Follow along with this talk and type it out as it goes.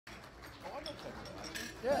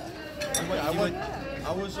Yeah.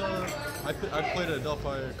 I played at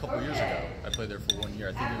Adelphi a couple years ago. I played there for 1 year.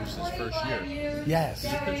 I think it was his first year. Yes.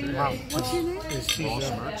 Pitcher, Wow. What's your name? It's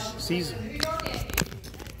Cesar. Cesar.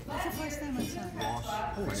 What's the first name I saw?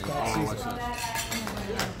 Oh, it's called Cesar.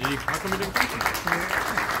 How come you didn't come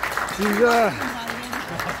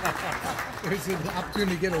There's an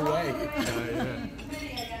opportunity to get away.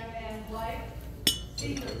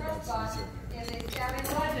 Presbott is a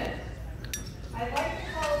scouting legend. I'd like to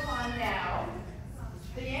call upon now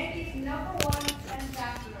the Yankees' #1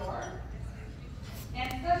 ambassador and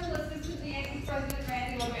special assistant to Yankees President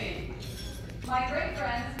Randy Levine, my great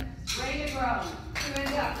friend Ray Negron, to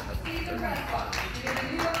induct Cesar Presbott into the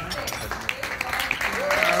New York State.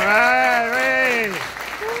 All right, Ray.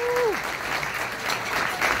 Woo.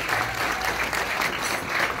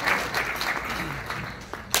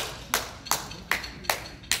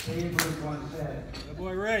 Cesar once said, Good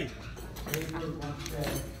boy, Ray. Cesar once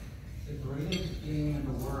said, the greatest game in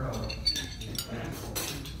the world is baseball.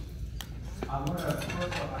 I'm going to, first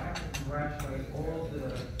of all, I have to congratulate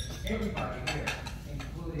everybody here,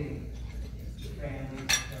 including the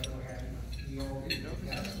families that we're having, the old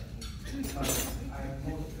together. But I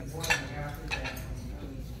most importantly have to thank,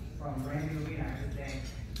 from Randy Levine, I have to thank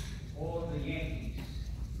all of the Yankees,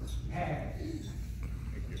 Pads,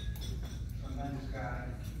 tremendous guy,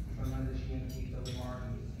 tremendous Yankee, Billy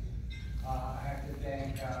Martin. I have to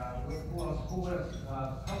thank, who else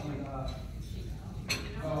helped me? I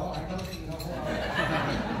don't think you know who else.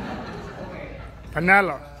 Okay.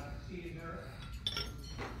 Panella. Cesar.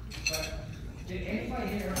 But did anybody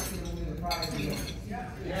here ever see the movie The Prize Deal?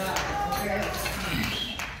 Yeah. Okay.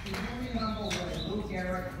 Do you remember when Lou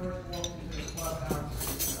Gehrig first walked into the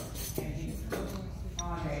clubhouse and he put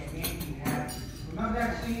on a Yankee hat? Remember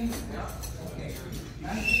that scene? Yeah. Okay.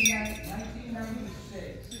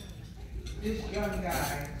 1996. This young guy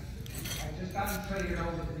had just gotten traded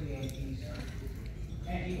over to the Yankees,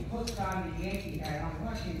 and he puts on the Yankee hat. I'm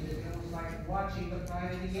watching this, and it was like watching the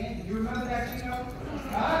Pride of the Yankees. You remember that, Gino?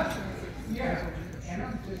 Huh? Yeah. And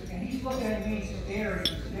he's looking at me, staring,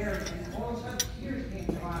 and all of a sudden tears came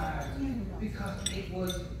to my eyes because it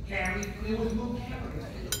was Lou Gehrig.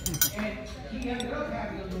 And he ended up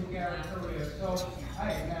having a Lou Gehrig career. So I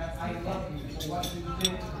love you for what you did to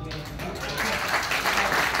the Yankees.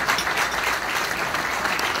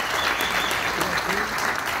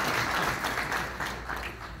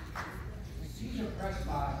 Cesar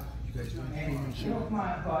Presbott, and you don't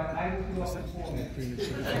mind, but I will do all the for me.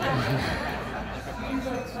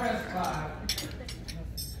 Cesar Presbott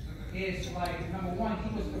is like, number one, he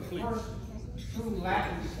was the first true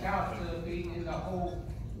Latin scout to be in the whole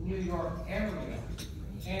New York area.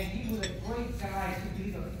 And he was a great guy to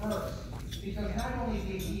be the first, because not only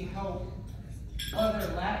did he help other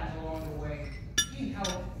Latins along the way, he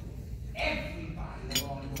helped everybody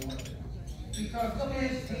along the way. Because look at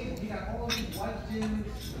his table, he got all these white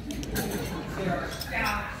dudes, there are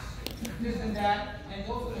scouts, this and that, and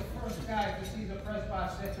those are the first guys that Cesar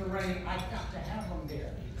Presbott said to Ray, I got to have them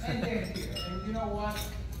there. And they're here. And you know what?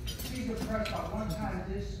 Cesar Presbott, one time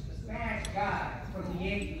this bad guy from the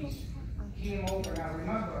Yankees came over. Now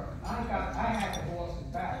remember, I had the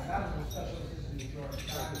Boston back. That was a special assistant to George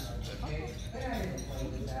Cesar, okay? But I didn't play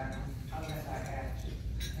with that unless I had to.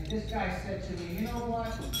 And this guy said to me, you know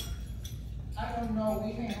what? I don't know,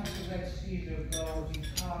 we may have to let Cesar go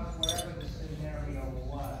because whatever the scenario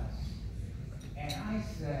was. And I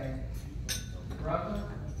said, brother,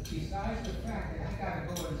 besides the fact that I got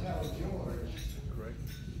to go and tell George,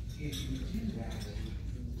 if you do that,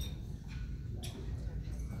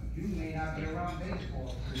 you may not be around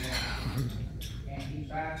baseball too long. And he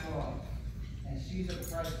backed off. And Cesar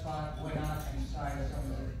Presbott went out and signed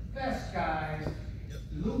some of the best guys.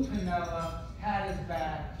 Lou Piniella had his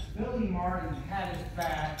back. Billy Martin had his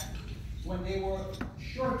back. When they were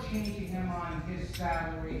shortchanging him on his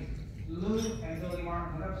salary, Lou and Billy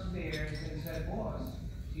Martin went upstairs and said, boss,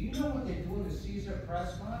 do you know what they're doing to Cesar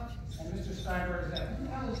Presbott? And Mr. Steinberg said, who the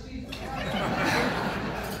hell is Cesar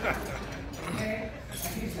Presbott? Okay?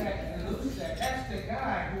 And he said, and Lou said, that's the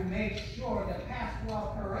guy who makes sure that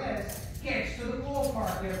Pascual Perez gets to the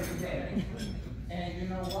ballpark every day. And you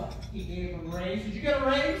know what? He gave him a raise. Did you get a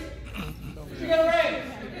raise? Did you get a raise?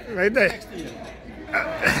 Right there.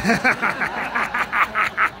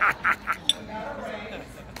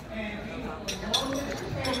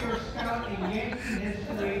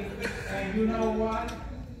 And you know what?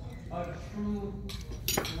 A true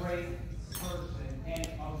great person and a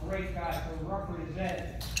great guy to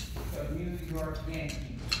represent the New York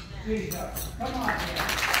Yankees. Cesar, come on, man.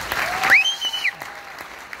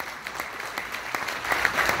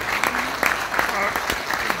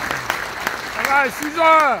 right, Cesar.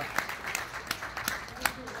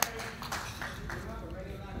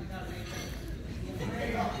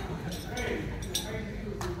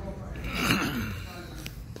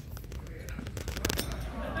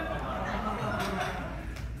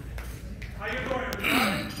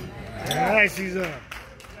 All right, Cesar.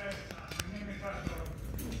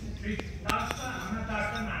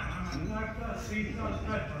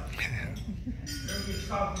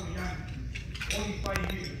 Scout for the Yankees,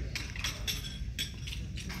 45 years.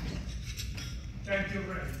 Thank you,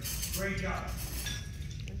 Ray. Great job.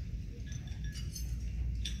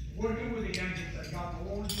 Working with the Yankees, I got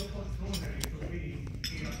all the opportunity to be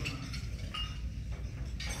here tonight.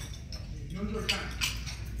 The New York Times,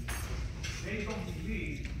 they don't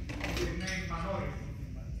believe in the name minority.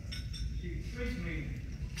 She treats me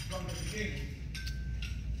from the beginning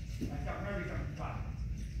like American father.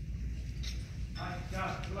 I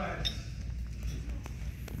just bless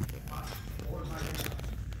all my life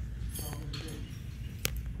from the beginning.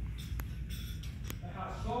 I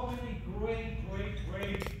have so many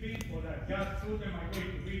great people that just threw them my way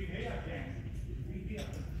to be here again. Be here.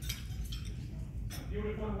 A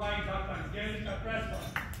beautiful wife, Dr. Presbott.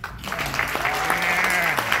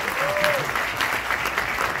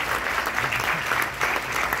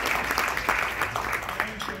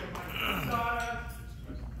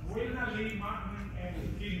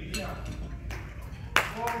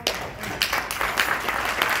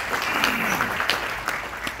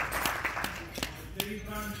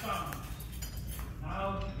 Now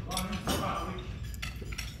running to college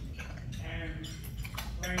and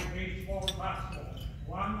playing baseball, basketball.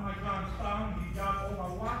 One of my grandson, he got over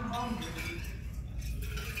 100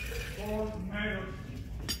 gold medals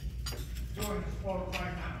doing sport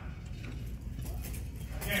right now.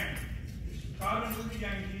 Again, starting with the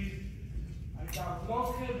Yankees, I got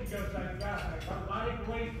lucky because I got a lot of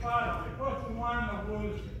great fathers. The first one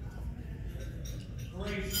was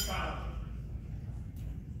great scout.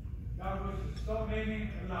 That was so many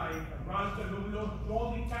like Rasta Lulo,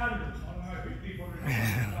 Jody Carlos. I don't know if people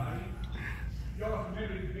remember that. You're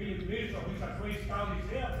familiar with Billy Bishop, he's a great scout. He's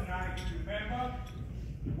here tonight, if you remember.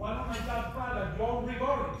 One of my godfather, Joe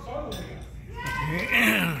Rigori, solo here.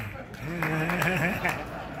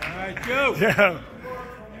 All right, Joe. Yeah.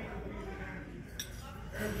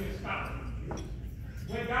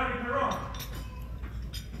 We're Gary Perron.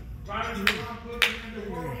 Gary Perron put him in the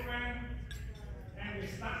World Fan and the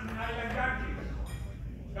Staten Island Yankees.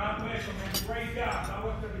 God bless him and great job. That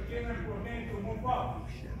was the beginning for him to move up.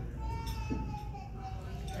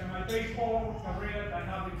 In my baseball career, I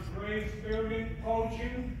have this great experience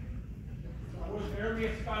coaching. I was the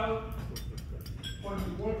earliest scout for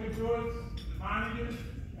the working groups, managers,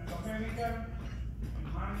 and Dominican,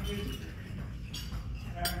 and managers,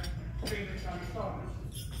 and Phoenix, Arizona.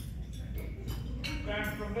 Then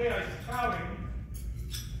from there, scouting,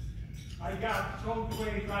 I got so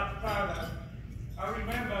great that father. I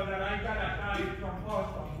remember that I got a guy from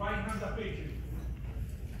Boston, right-handed pitcher.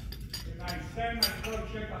 And I sent my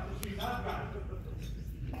first check out to see that guy.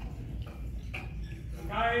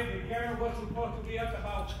 The game was supposed to be at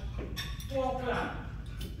about 4 o'clock.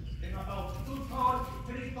 And about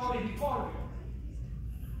 2:30, 3:30, he called me.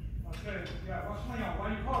 I said, yeah, what's my name? Why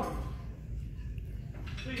are you calling me?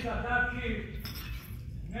 See that kid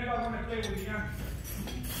never want to play with the Yankees.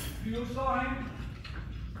 You saw him?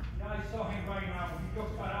 Yeah, I saw him right now. He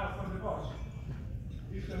just got out from the bus.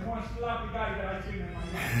 He's the most sloppy guy that I've seen in my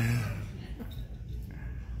life.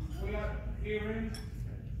 We are hearing,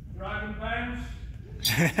 driving pants. I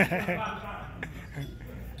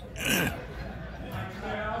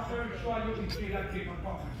said, I'm very sure you can see that kid on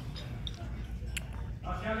comment. I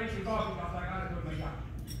said, I'll let you go because I got to do my job.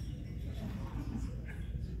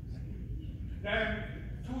 Then,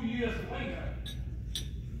 2 years later,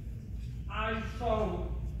 I saw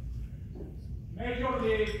Major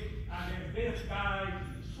League and then this guy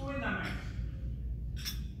swing a mess.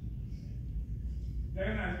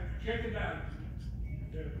 Then I checked it out,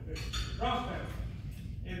 the roster,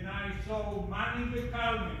 and I saw Manny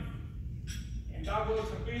Calvin, and that was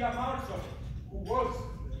Peter Marshall, who was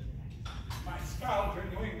my scout in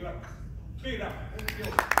New England. Peter, thank you.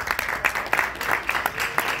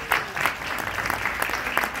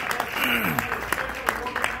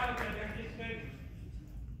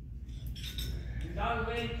 That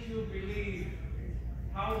makes you believe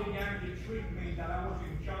how the Yankees treat me, that I was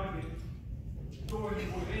in charge of doing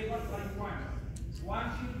whatever I want.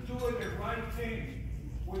 Once you do the right thing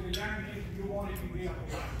with the Yankees, you want it to be a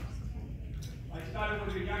part. I started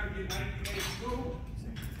with the Yankees in 1982,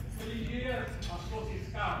 3 years associate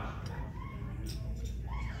scout.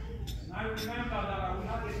 I remember that we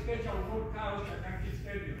had a special workout at Yankee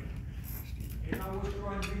Stadium. And I was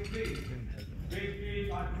trying big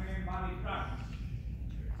and body practice.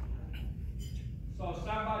 So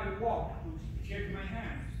somebody walked to shake my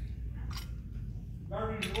hand.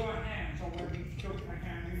 Very low hand, so when he shook my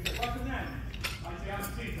hand, he said, "What's your name?" I said, "I'm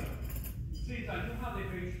Cesar." "Cesar, you have a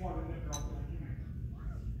baseball in the problem."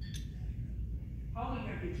 "How can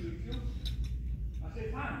I get you?" I said,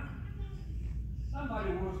 "Fine."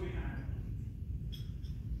 Somebody was behind.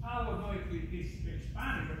 I don't know if it is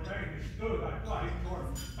Spanish, but I understood. I thought it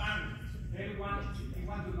was Spanish. He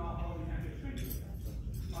wanted to know how we can get treated.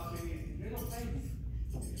 I said, "Little baby."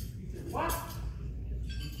 He said, "What?"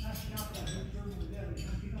 I shouted at him,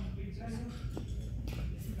 "You don't speak Spanish?"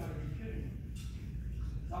 You gotta be kidding me.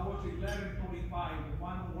 That was 11:25,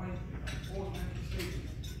 one Wednesday, 4:96.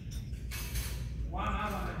 1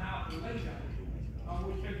 hour and a half later, I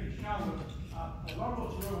was taking a shower at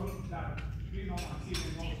Columbus Room that you know I see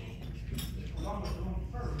in most. Columbus Room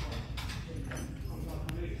first.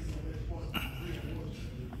 Congratulations on this sport.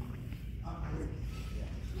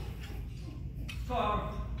 So,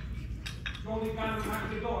 Jolie got behind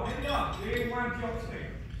the door. "Hey, look, they didn't want you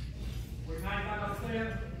upstairs." When I got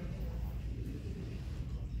upstairs,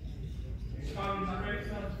 they started my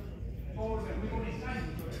director, told me, "We're going to sign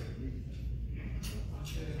you today." I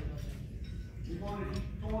said,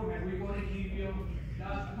 we're going to give you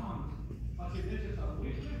last month. I said, "This is a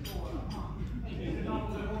weekly or a month?" He said, "No,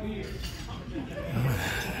 for the whole year." So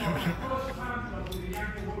the first contract with the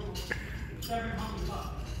Yankee was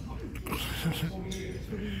 $700 for years.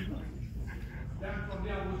 Then from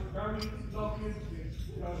there I was very lucky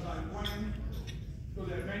because I went to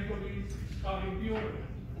the eventually study field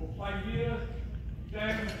for 5 years.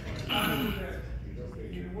 Then I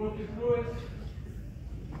was working through it.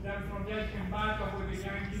 Then from there came back up with the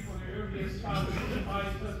Yankee for the earliest scouting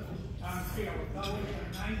advisors until that was in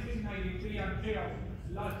 1993 until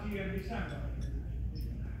last year in December.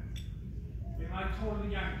 And I told the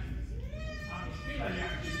Yankees, I'm still a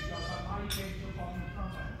Yankee because I came to come from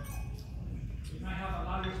them. And I have a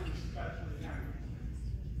lot of respect for the Yankees.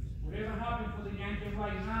 Whatever happened for the Yankees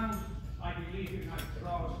right now, I believe in my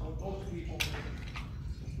trust of those people.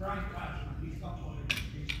 Brian Cashman, he's somebody,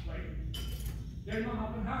 he's great. There's no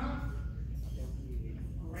nothing happened?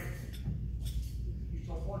 Great. He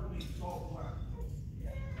supported me so well.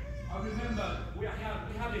 I remember we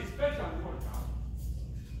had a special workout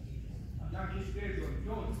at Yankee Stadium,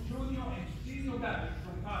 junior and senior guys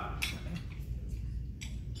from college.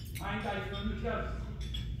 My guys from New Jersey.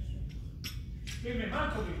 Stephen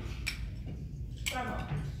Malkovich. Stand up.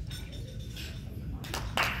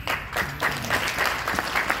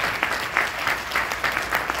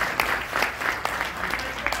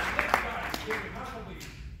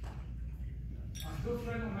 A good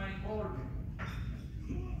friend of mine called me.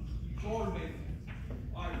 He told me,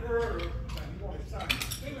 "I heard that you want to sign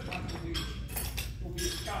Stephen Malkovich to be a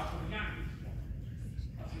scout for the Yankees."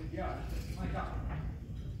 I said, "Yeah, my God.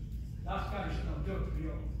 That guy is not good for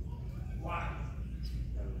you." "Why?"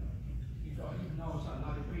 Because he knows a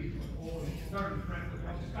lot of people, or he's very friendly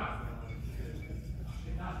with the scout. I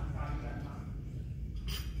said, "That's why that man.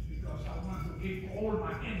 Because I want to keep all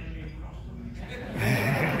my enemies close to me."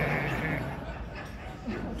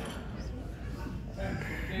 And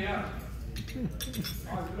they are.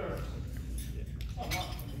 I learned a lot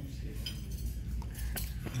from these kids.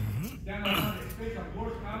 Then I had a special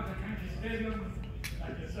workout at Yankee Stadium,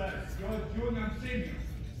 like I said, junior and senior.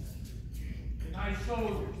 And I saw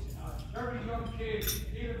a very young kid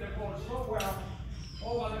hitting the ball so well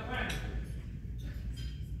over the fence.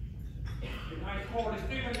 And I called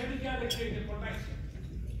Stephen, let me get the kid information.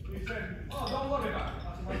 He said, "Oh, don't worry about it." I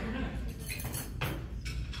said, "What do you mean?"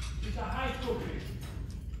 He's a high school kid.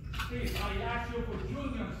 Steve, I asked you for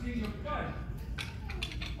junior and senior guys.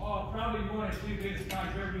 "Oh, probably want to see this guy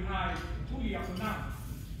very high 2 years from now."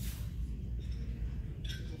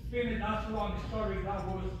 Finish that long story, that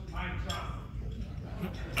was my trout.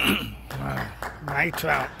 My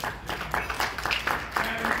trout.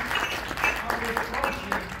 And I was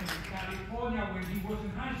coaching in California when he was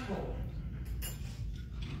in high school.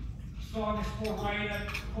 Saw the sport writer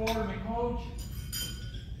called me, "Coach,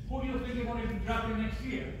 who do you think you're going to be drafting next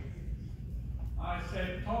year?" I said,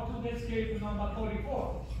 "Talk to this kid number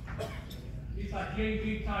 34. He's a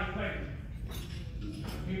JV type player.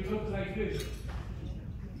 He looks like this."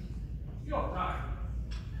 "You're right."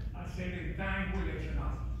 I said, "It's dang Williams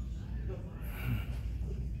enough."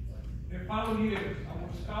 The following year, I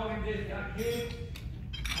was scouting this kid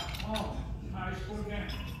at home, high school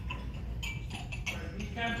game. When he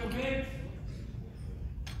came to me,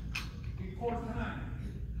 he called time.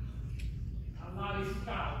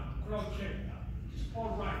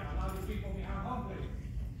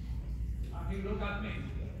 he looked at me.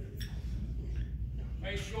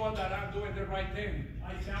 Make sure that I'm doing the right thing.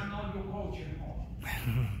 I said, I'm not your coach anymore.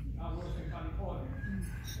 I was in California.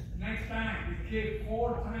 Next time, the kid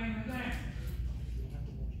 4 times again.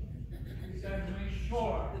 He said, make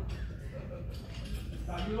sure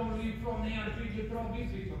that you don't leave from me until you throw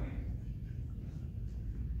this to me.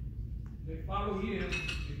 The following year,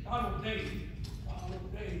 the following day,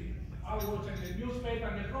 I was in the newspaper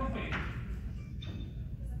and the front page.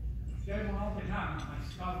 They went off and down my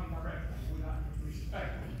scouting director with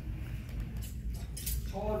respect.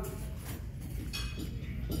 Told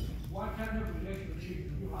what kind of relationship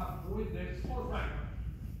do you have with the sport writer?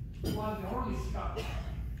 You are the only scout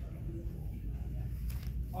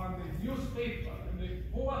on the newspaper, and the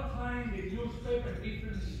 4th time the newspaper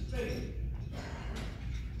different state.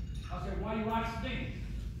 I said, why you ask me?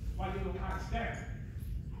 Why you don't ask them?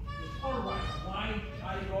 The sport writer, why I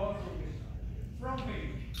go to this front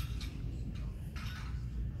page?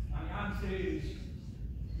 My answer is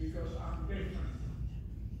because I'm different.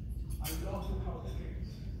 I love to help the kids.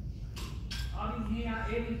 I didn't hear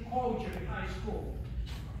any coach in high school,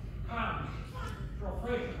 college,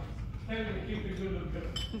 professional, tell the kid to do the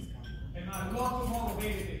good. And I love to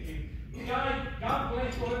motivate the kid. God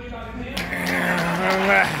bless you, everybody there.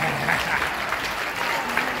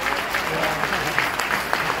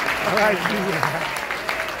 All right, Cesar.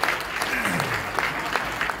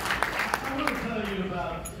 I want to tell you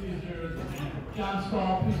about Cesar. John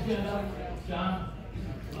Stahl, please stand up. John.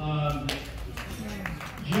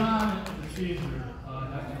 John and Cesar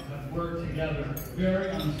have worked together very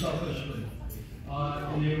unselfishly.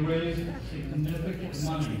 And they raised significant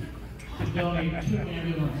money to donate 2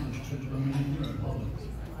 ambulances to the Dominican Republic.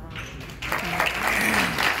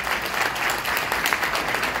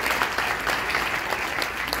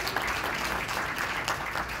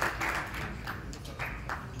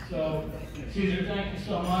 So, Cesar, thank you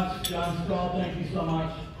so much. John Stahl, thank you so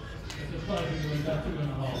much. It's a pleasure to induct you in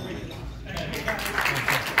the hall. Thank you.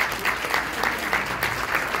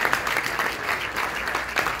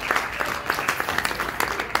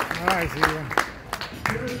 All right, Cesar.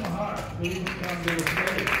 Here's my heart. Please come to the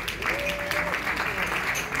stage.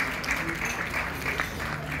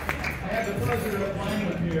 I had the pleasure of playing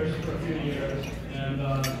with Pierce for a few years, and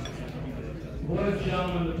what a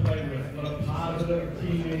gentleman to play with. What a positive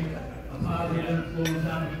teammate, a positive influence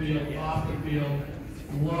on the field, off the field,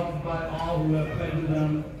 loved by all who have played with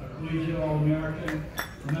him, a collegiate All-American,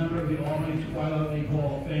 a member of the Albany Twilight League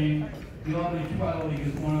Hall of Fame. The Albany Twilight League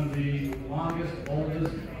is one of the longest,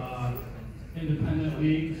 oldest independent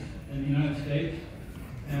leagues in the United States,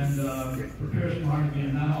 and for Pierce Martin to be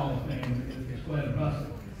in that Hall of Fame is quite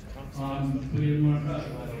impressive. But even more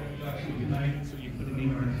impressive, actually tonight, So you put a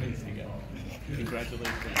name and face together.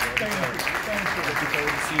 Congratulations. Thank you. Looking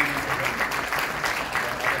forward to seeing you.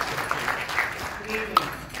 Good evening.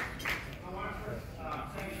 I want to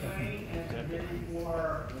thank Lenny and the committee for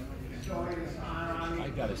bestowing this honor on me. I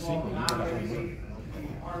got a single. You got a home run.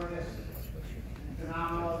 Being part of this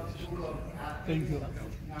phenomenal group of athletes. Thank you.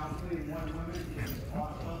 Now including 1 woman, which is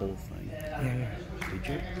awesome. Whole thing. And, Did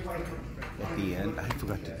you? At the end, I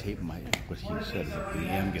forgot to tape what he said about the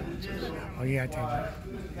ambulances. Oh, yeah, I take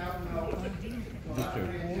Victor,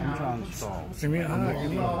 John Stahl. it. Give me a hug.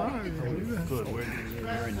 Give me a hug. Good. We're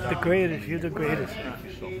in The greatest. You're the greatest.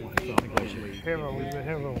 Congratulations. Hero. He's a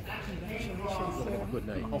hero. Good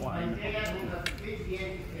night.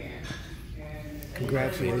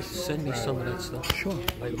 Congratulations. Send me some of that stuff. Sure.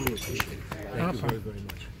 I really appreciate it. No Thank you very, problem. very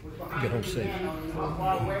much. Get home safe. how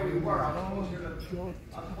far away we were. I was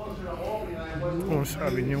closer to Albany than I was. Oh,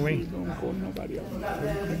 sorry, you wait. Don't call nobody else.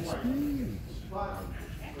 But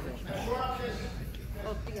I brought up this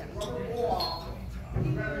rubber ball to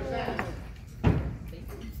represent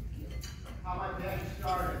how my dad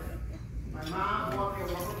started. My mom bought me a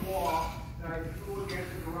rubber ball that I threw against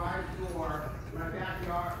the garage door in my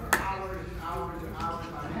backyard for hours and hours and hours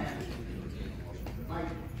on end. My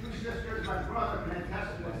 2 sisters, my brother, can attest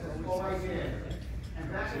to this. That's all I did. And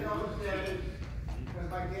back in those days, because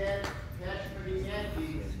my dad pitched for the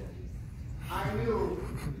Yankees, I knew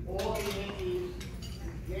all the Yankees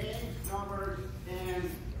games, numbers, and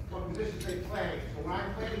what positions they played. So when I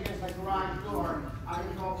played against my garage door, I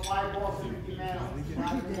could throw fly balls to Mickey Mantle,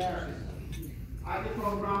 not embarrassed. I could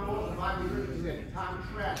throw ground balls to Bobby Richardson, Tom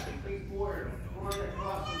Trett, Pete Porter, Corey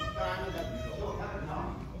across from Diamond that still haven't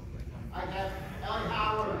come. I had Ellie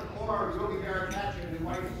Howard or Yogi Berra catching and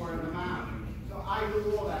White Ford on the mound. So I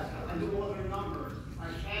knew all that stuff. I knew all their numbers. I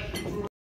cashed